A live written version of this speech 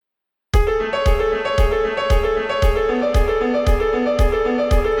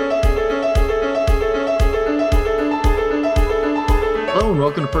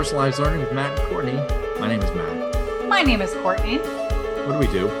welcome to Personalized Learning with Matt and Courtney. My name is Matt. My name is Courtney. What do we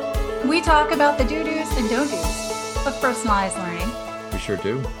do? We talk about the do-dos and don't-dos of personalized learning. We sure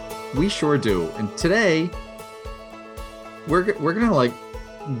do. We sure do. And today, we're gonna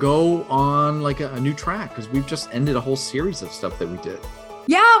go on a new track because we've just ended a whole series of stuff that we did.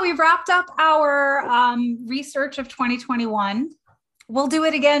 Yeah, we wrapped up our research of 2021. We'll do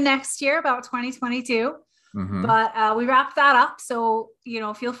it again next year, about 2022. Mm-hmm. But we wrapped that up. So,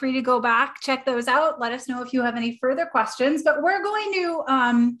 feel free to go back, check those out. Let us know if you have any further questions. But we're going to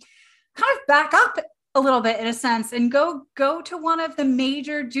kind of back up a little bit in a sense and go to one of the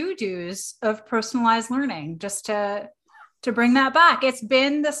major do-dos of personalized learning, just to bring that back. It's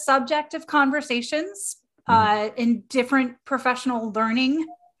been the subject of conversations in different professional learning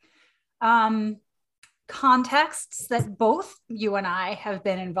contexts that both you and I have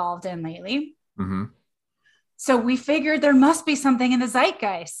been involved in lately. Mm-hmm. So we figured there must be something in the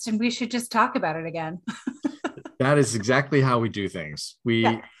zeitgeist and we should just talk about it again. That is exactly how we do things.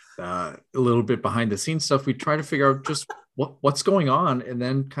 A little bit behind the scenes stuff. We try to figure out just what's going on and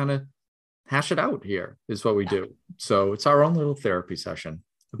then kind of hash it out here is what we do. So it's our own little therapy session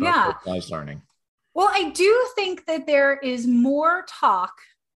about personalized learning. Well, I do think that there is more talk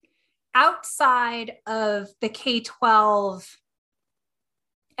outside of the K-12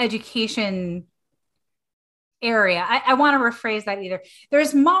 education area. I want to rephrase that either.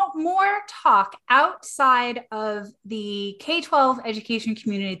 There's more talk outside of the K-12 education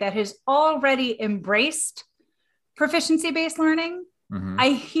community that has already embraced proficiency-based learning. Mm-hmm. I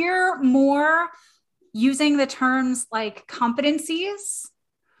hear more using the terms like competencies.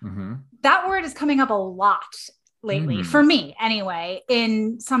 Mm-hmm. That word is coming up a lot lately, for me anyway,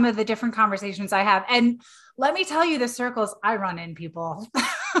 in some of the different conversations I have. And let me tell you the circles I run in, people.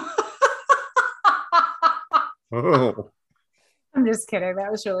 Oh, I'm just kidding. That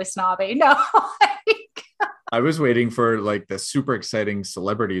was really snobby. No. I was waiting for the super exciting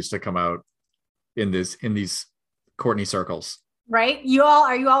celebrities to come out in these Courtney circles. Right?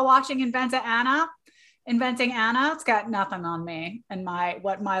 Are you all watching Inventing Anna? It's got nothing on me and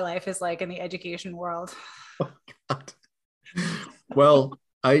what my life is like in the education world. Oh, God. Well,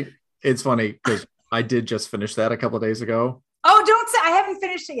 it's funny because I did just finish that a couple of days ago. Oh, don't say, I haven't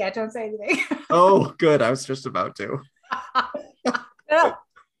finished it yet. Don't say anything. Oh, good. I was just about to.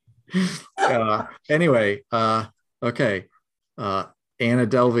 Anyway, okay. Anna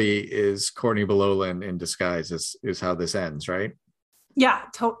Delvey is Courtney Bololin in disguise is how this ends, right? Yeah.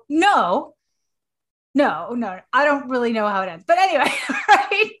 No. I don't really know how it ends. But anyway,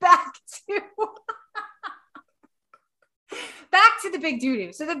 right back to the big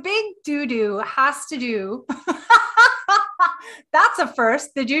doo-doo. So the big doo-doo has to do, that's a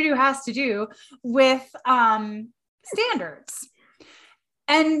first, the doo-doo has to do with standards.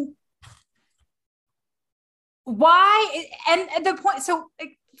 And why, and the point, so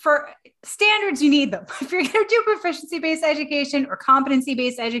for standards, you need them. If you're going to do proficiency-based education or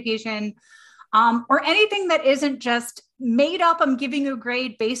competency-based education, or anything that isn't just made up, I'm giving you a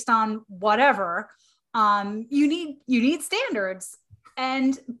grade based on whatever, you need standards,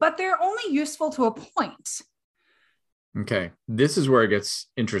 but they're only useful to a point. Okay. This is where it gets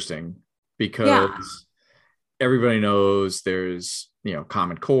interesting because everybody knows there's,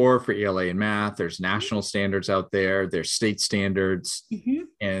 Common Core for ELA and math. There's national standards out there. There's state standards,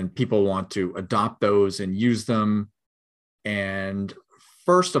 and people want to adopt those and use them. And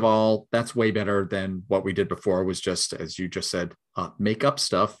first of all, that's way better than what we did before, was just, as you just said, make up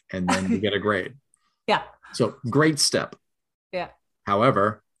stuff and then you get a grade. Yeah. So great step. Yeah.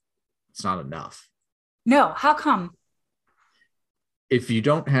 However, it's not enough. No. How come? If you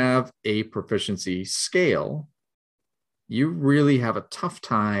don't have a proficiency scale, you really have a tough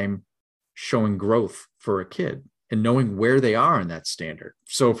time showing growth for a kid and knowing where they are in that standard.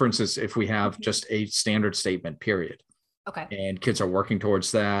 So for instance, if we have just a standard statement, period. Okay. And kids are working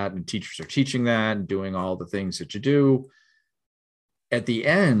towards that and teachers are teaching that and doing all the things that you do. At the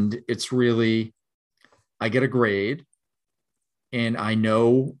end, it's really, I get a grade and I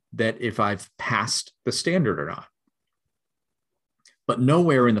know that if I've passed the standard or not. But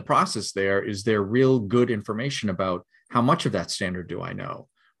nowhere in the process is there real good information about how much of that standard do I know?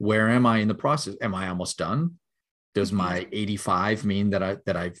 Where am I in the process? Am I almost done? Does my 85 mean that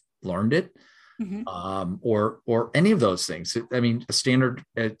I've learned it? Or any of those things? I mean, a standard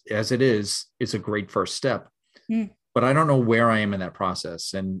as it is a great first step, but I don't know where I am in that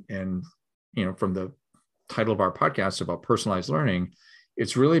process. And from the title of our podcast about personalized learning,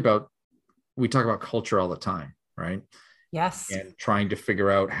 it's really about, we talk about culture all the time, right? Yes. And trying to figure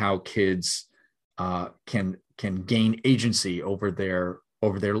out how kids can gain agency over their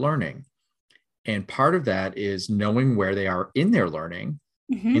over their learning. And part of that is knowing where they are in their learning.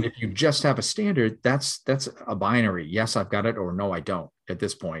 Mm-hmm. And if you just have a standard, that's a binary. Yes, I've got it, or no, I don't at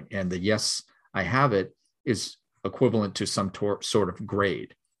this point. And the yes, I have it is equivalent to some sort of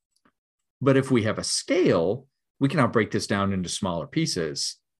grade. But if we have a scale, we can now break this down into smaller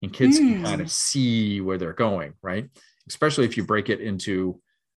pieces, and kids can kind of see where they're going, right? Especially if you break it into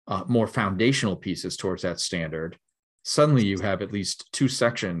more foundational pieces towards that standard. Suddenly you have at least 2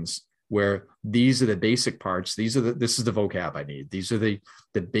 sections where these are the basic parts. This is the vocab I need. These are the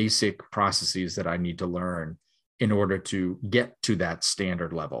basic processes that I need to learn in order to get to that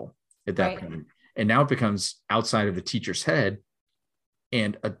standard level at that point. And now it becomes outside of the teacher's head,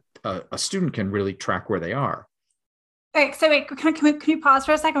 and a student can really track where they are. Okay, so wait, can you pause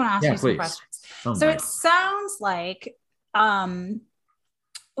for a second? I want to ask you some questions. So nice. It sounds like, well,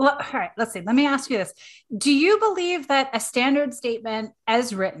 all right, let's see. Let me ask you this. Do you believe that a standard statement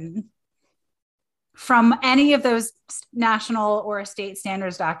as written from any of those national or state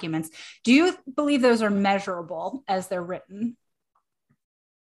standards documents, do you believe those are measurable as they're written?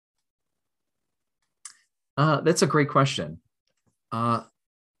 That's a great question. I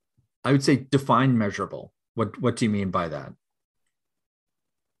would say define measurable. What do you mean by that?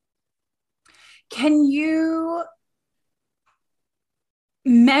 Can you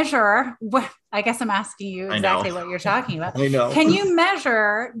measure what, I guess I'm asking you exactly what you're talking about. I know. Can you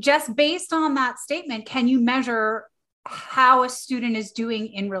measure, just based on that statement, can you measure how a student is doing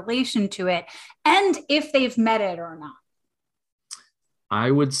in relation to it and if they've met it or not?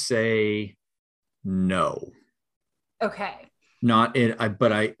 I would say no. Okay. Not in,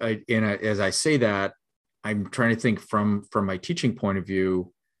 but as I say that, I'm trying to think from my teaching point of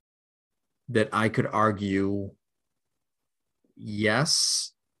view that I could argue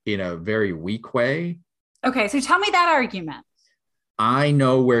yes, in a very weak way. Okay, so tell me that argument. I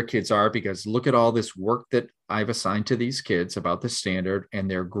know where kids are because look at all this work that I've assigned to these kids about the standard, and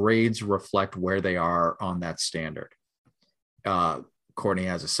their grades reflect where they are on that standard. Courtney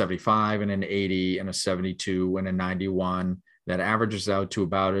has a 75 and an 80 and a 72 and a 91. That averages out to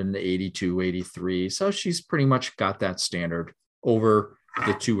about an 82, 83. So she's pretty much got that standard over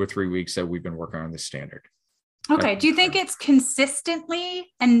the 2 or 3 weeks that we've been working on this standard. Okay. Do you think it's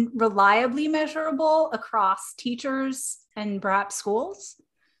consistently and reliably measurable across teachers and perhaps schools?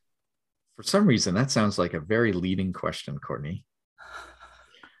 For some reason, that sounds like a very leading question, Courtney.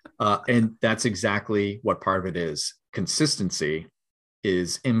 And that's exactly what part of it is. Consistency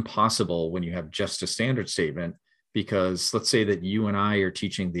is impossible when you have just a standard statement, because let's say that you and I are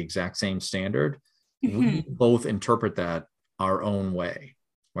teaching the exact same standard. Mm-hmm. We both interpret that our own way,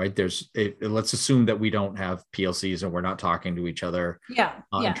 right? Let's assume that we don't have PLCs and we're not talking to each other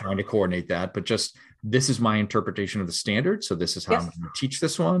and trying to coordinate that, but just, this is my interpretation of the standard. So this is how I'm going to teach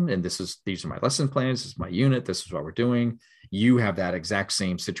this one. And these are my lesson plans. This is my unit. This is what we're doing. You have that exact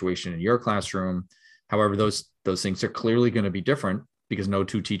same situation in your classroom. However, those things are clearly going to be different because no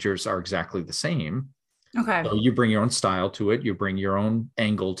 2 teachers are exactly the same. Okay. So you bring your own style to it. You bring your own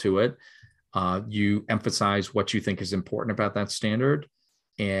angle to it. You emphasize what you think is important about that standard.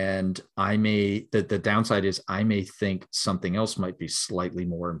 And the downside is I may think something else might be slightly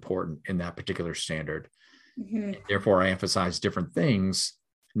more important in that particular standard. Mm-hmm. Therefore, I emphasize different things.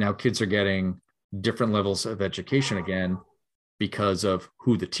 Now kids are getting different levels of education again because of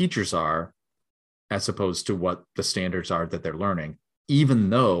who the teachers are, as opposed to what the standards are that they're learning. Even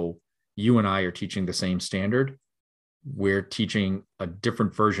though you and I are teaching the same standard, we're teaching a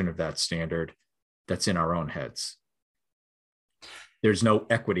different version of that standard that's in our own heads. There's no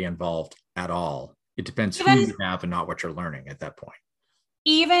equity involved at all. It depends who you have and not what you're learning at that point.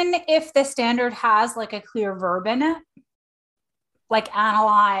 Even if the standard has like a clear verb in it, like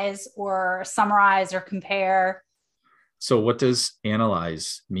analyze or summarize or compare. So what does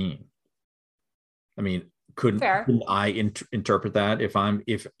analyze mean? I mean, couldn't I interpret that if I'm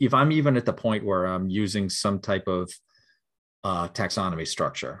even at the point where I'm using some type of taxonomy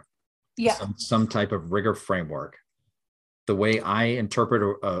structure, some type of rigor framework? The way I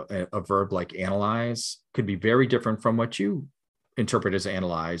interpret a verb like analyze could be very different from what you interpret as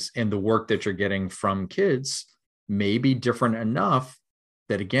analyze, and the work that you're getting from kids may be different enough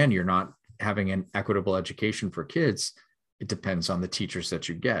that, again, you're not having an equitable education for kids. It depends on the teachers that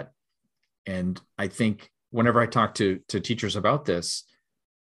you get. And I think whenever I talk to teachers about this,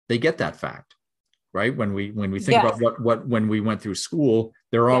 they get that fact, right? When we think about what when we went through school,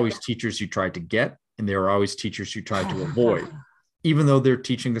 there are always teachers you tried to get, and there are always teachers you tried to avoid, even though they're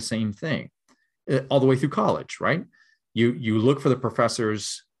teaching the same thing all the way through college, right? You look for the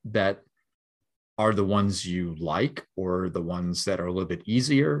professors that are the ones you like, or the ones that are a little bit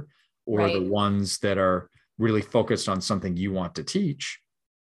easier, or the Right. ones that are really focused on something you want to teach,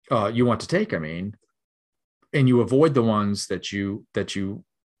 you want to take, I mean, and you avoid the ones that you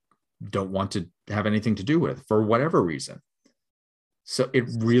don't want to have anything to do with for whatever reason. So it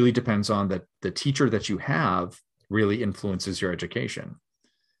really depends on the teacher that you have really influences your education.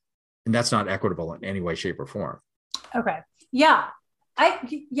 And that's not equitable in any way, shape, or form. Okay. Yeah.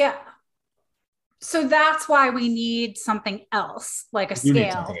 Yeah. So that's why we need something else, like a You need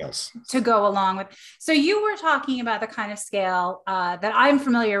scale something else to go along with. So you were talking about the kind of scale that I'm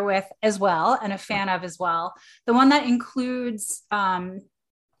familiar with as well and a fan of as well. The one that includes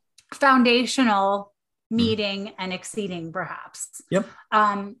foundational, meeting, and exceeding, perhaps. Yep.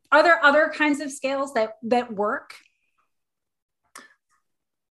 Are there other kinds of scales that work?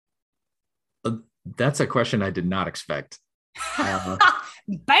 That's a question I did not expect.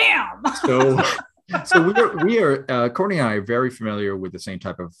 Bam. So we are Courtney and I are very familiar with the same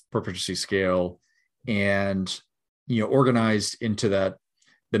type of proficiency scale, and organized into that.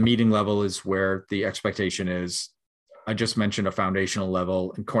 The meeting level is where the expectation is. I just mentioned a foundational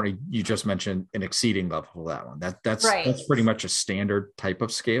level, and Courtney, you just mentioned an exceeding level for that one. That's right. That's pretty much a standard type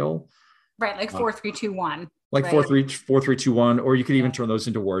of scale. Right, like 4, 3, 2, 1. Like right? 4, 3, 2, 1, or you could even turn those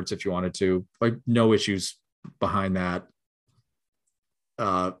into words if you wanted to. Like, no issues behind that.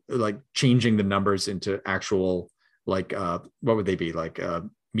 Like changing the numbers into actual, like, what would they be? Like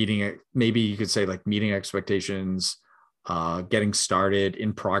meeting, maybe you could say like meeting expectations, getting started,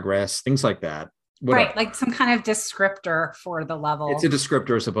 in progress, things like that. Whatever. Right, like some kind of descriptor for the level. It's a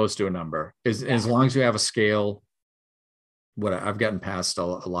descriptor as opposed to a number. As long as you have a scale. What I've gotten past a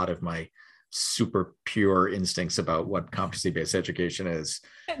lot of my super pure instincts about what competency-based education is.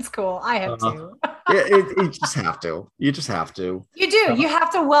 It's cool. I have to. You just have to. You just have to. You do. You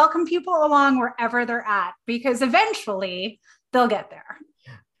have to welcome people along wherever they're at, because eventually they'll get there.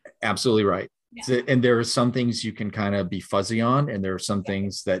 Absolutely right. Yeah. And there are some things you can kind of be fuzzy on, and there are some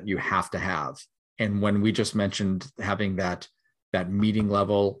things that you have to have. And when we just mentioned having that meeting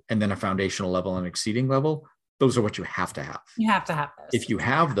level and then a foundational level and exceeding level, those are what you have to have. You have to have those. If you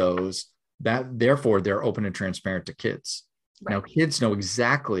have those, therefore they're open and transparent to kids. Right. Now, kids know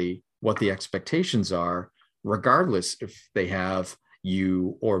exactly what the expectations are, regardless if they have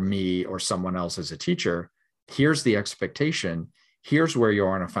you or me or someone else as a teacher. Here's the expectation. Here's where you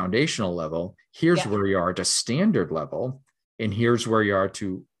are on a foundational level. Here's where you are at a standard level. And here's where you are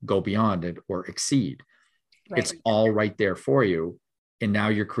to go beyond it or exceed. Right. It's all right there for you. And now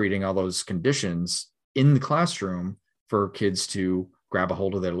you're creating all those conditions in the classroom for kids to grab a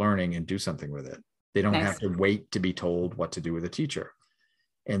hold of their learning and do something with it. They don't have to wait to be told what to do with a teacher.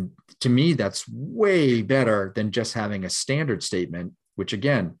 And to me, that's way better than just having a standard statement, which,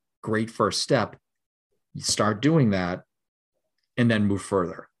 again, great first step. You start doing that and then move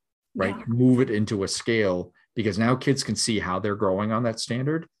further, right? Yeah. Move it into a scale, because now kids can see how they're growing on that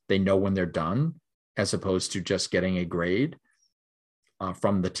standard. They know when they're done, as opposed to just getting a grade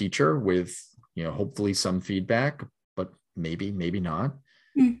from the teacher with, hopefully some feedback, but maybe not.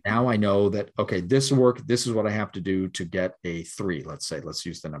 Mm-hmm. Now I know that, okay, this is what I have to do to get a 3, let's say. Let's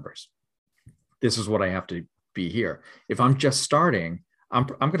use the numbers. This is what I have to be here. If I'm just starting, I'm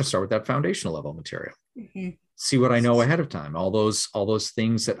going to start with that foundational level material. Mm-hmm. See what I know ahead of time. All those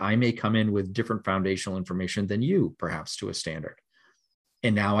things that I may come in with different foundational information than you, perhaps, to a standard.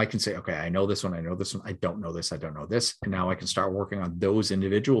 And now I can say, okay, I know this one. I know this one. I don't know this. I don't know this. And now I can start working on those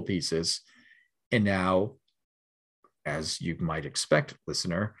individual pieces. And now, as you might expect,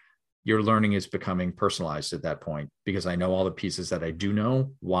 listener, your learning is becoming personalized at that point, because I know all the pieces that I do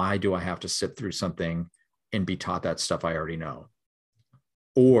know. Why do I have to sit through something and be taught that stuff I already know?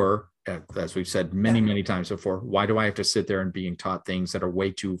 Or, as we've said many times before, why do I have to sit there and being taught things that are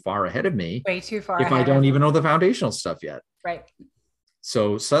way too far ahead of me? Way too far if I don't even know the foundational stuff yet. Right.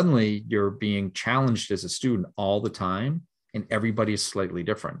 So suddenly you're being challenged as a student all the time, and everybody is slightly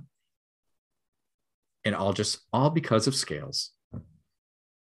different. And all because of scales.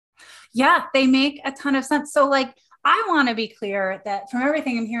 Yeah, they make a ton of sense. So, like, I want to be clear that from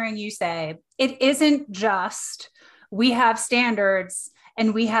everything I'm hearing you say, it isn't just we have standards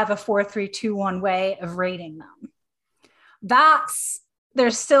and we have a 4, 3, 2, 1 way of rating them.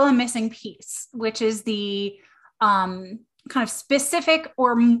 There's still a missing piece, which is the kind of specific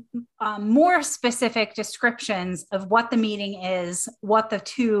or more specific descriptions of what the meeting is, what the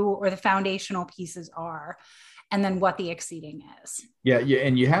 2 or the foundational pieces are, and then what the exceeding is. Yeah.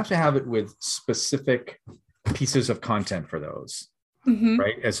 And you have to have it with specific pieces of content for those,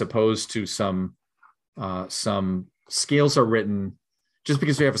 right? As opposed to some scales are written. Just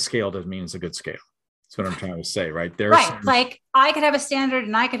because we have a scale doesn't mean it's a good scale. That's what I'm trying to say, right? Right. Like I could have a standard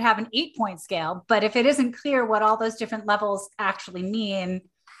and I could have an 8-point scale, but if it isn't clear what all those different levels actually mean,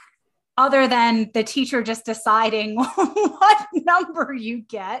 other than the teacher just deciding what number you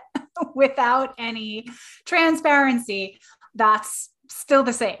get without any transparency, that's still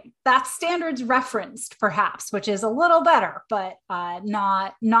the same. That's standards referenced, perhaps, which is a little better, but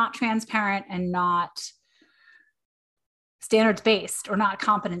not transparent and not standards based or not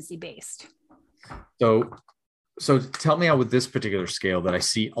competency based. So tell me out with this particular scale that I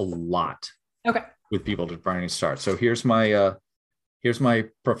see a lot. Okay. With people trying to start. So here's my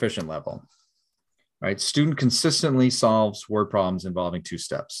proficient level. Right, student consistently solves word problems involving 2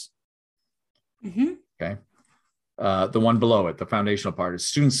 steps. Mm-hmm. Okay. The one below it, the foundational part, is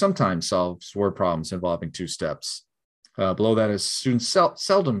students sometimes solves word problems involving 2 steps. Below that is students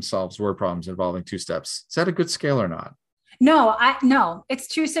seldom solves word problems involving 2 steps. Is that a good scale or not? No, it's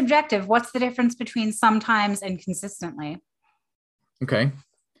too subjective. What's the difference between sometimes and consistently? Okay.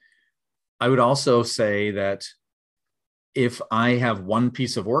 I would also say that if I have one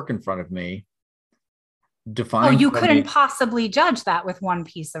piece of work in front of me, define. Oh, you couldn't possibly judge that with one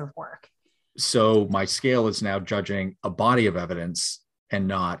piece of work. So my scale is now judging a body of evidence and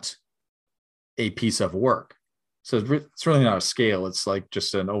not a piece of work. So it's really not a scale. It's like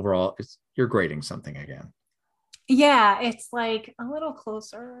just an overall, you're grading something again. Yeah, it's like a little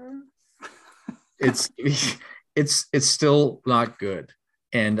closer. It's still not good.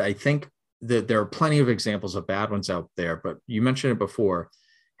 And I think that there are plenty of examples of bad ones out there, but you mentioned it before,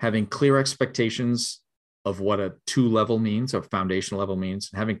 having clear expectations of what a 2 level means, or foundational level means,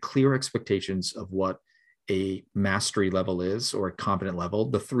 and having clear expectations of what a mastery level is, or a competent level,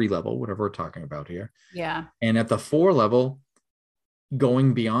 the 3 level, whatever we're talking about here. Yeah. And at the 4 level,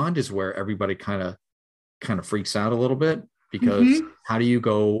 going beyond is where everybody kind of freaks out a little bit, because how do you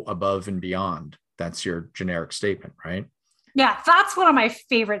go above and beyond? That's your generic statement, right? Yeah, that's one of my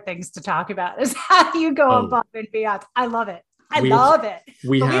favorite things to talk about, is how do you go above and beyond? I love it.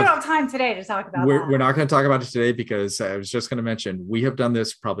 We don't have time today to talk about that. We're not going to talk about it today, because I was just going to mention, we have done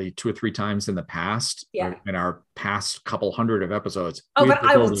this probably 2 or 3 times in the past, in our past couple hundred of episodes. But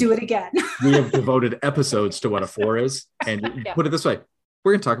I will do it again. We have devoted episodes to what a 4 is. And put it this way,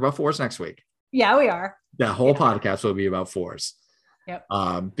 we're going to talk about 4s next week. Yeah, we are. That whole podcast will be about 4s. Yep.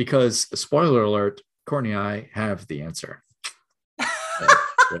 Because, spoiler alert, Courtney and I have the answer.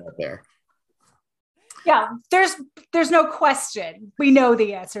 There. Yeah, there's no question. We know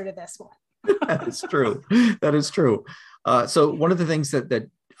the answer to this one. That is true. That is true. So one of the things that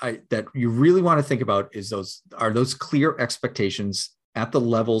you really want to think about is those clear expectations at the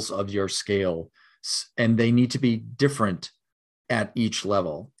levels of your scale, and they need to be different at each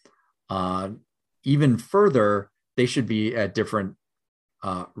level. Even further, they should be at different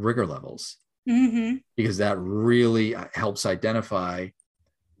rigor levels, because that really helps identify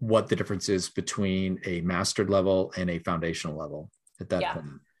what the difference is between a mastered level and a foundational level. At that point,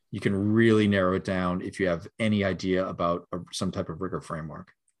 you can really narrow it down if you have any idea about some type of rigor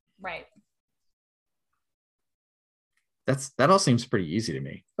framework. Right. That all seems pretty easy to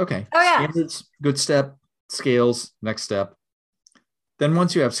me. Okay. Oh, yeah. Standards, good step. Scales, next step. Then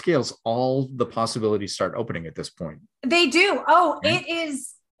once you have scales, all the possibilities start opening at this point. They do. Oh,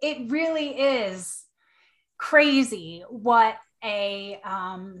 it really is crazy what I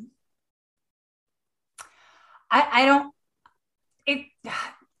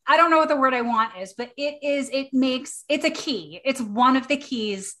don't know what the word I want is, but it's a key. It's one of the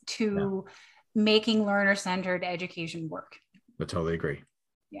keys to making learner-centered education work. I totally agree.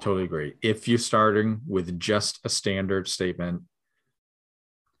 Yeah. Totally agree. If you're starting with just a standard statement,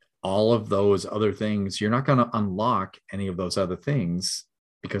 all of those other things, you're not going to unlock any of those other things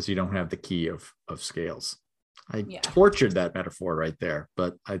because you don't have the key of scales. I tortured that metaphor right there,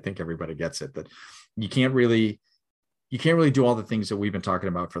 but I think everybody gets it, that you can't really do all the things that we've been talking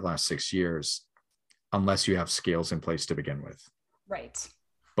about for the last 6 years unless you have scales in place to begin with. Right.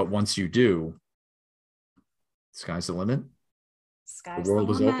 But once you do, sky's the limit. The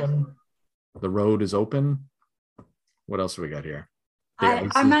world is open. The road is open. What else do we got here?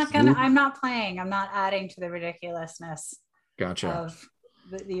 I'm not playing. I'm not adding to the ridiculousness of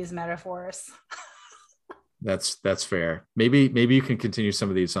these metaphors. That's fair. Maybe you can continue some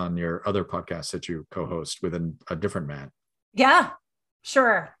of these on your other podcasts that you co-host with a different man. Yeah,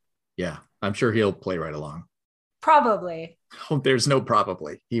 sure. Yeah, I'm sure he'll play right along. Probably. Oh, there's no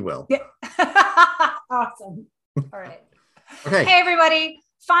probably. He will. Yeah. Awesome. All right. Okay. Hey, everybody.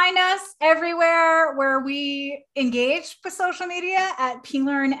 Find us everywhere where we engage with social media at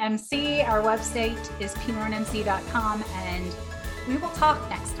PLearnMC. Our website is plearnmc.com, and we will talk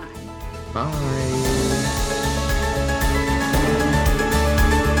next time. Bye.